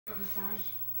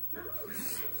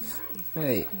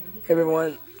Hey,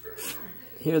 everyone.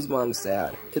 Here's why I'm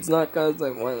sad. It's not cause I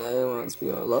want anyone to be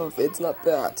in love. It's not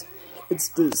that. It's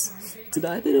this. Today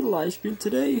I did a live stream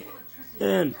today,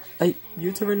 and a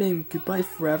YouTuber named Goodbye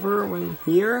Forever went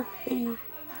here,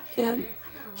 and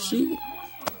she,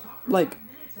 like,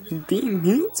 being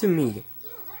mean to me.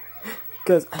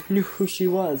 Cause I knew who she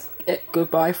was.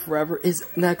 Goodbye Forever is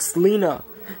Knuxlina.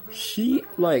 She,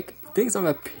 like, thinks I'm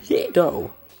a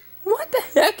PEDO. What the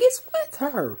heck is with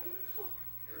her?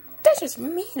 That's just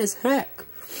mean as heck.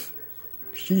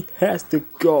 She has to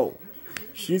go.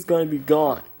 She's gonna be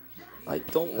gone. I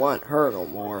don't want her no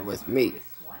more with me.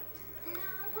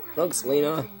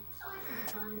 Knuxlina,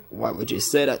 why would you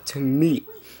say that to me?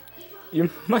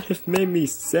 You might have made me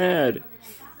sad.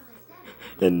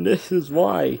 And this is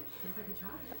why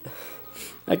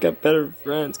I got better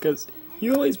friends, cause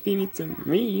you always be mean to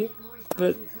me,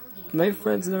 but my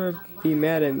friends never be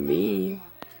mad at me.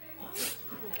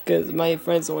 Cause my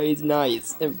friends are always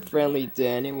nice and friendly to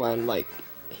anyone, like,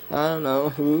 I don't know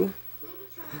who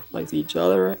likes each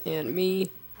other and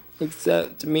me,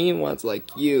 except me ones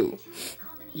like you.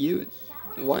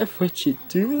 Why would you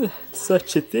do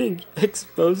such a thing,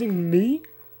 exposing me?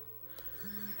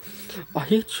 Are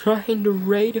you trying to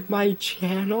raid my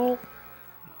channel?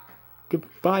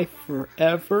 Goodbye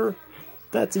Forever?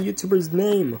 That's a YouTuber's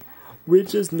name,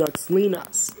 which is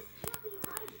Knuxlina's.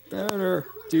 Better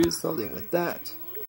do something with that.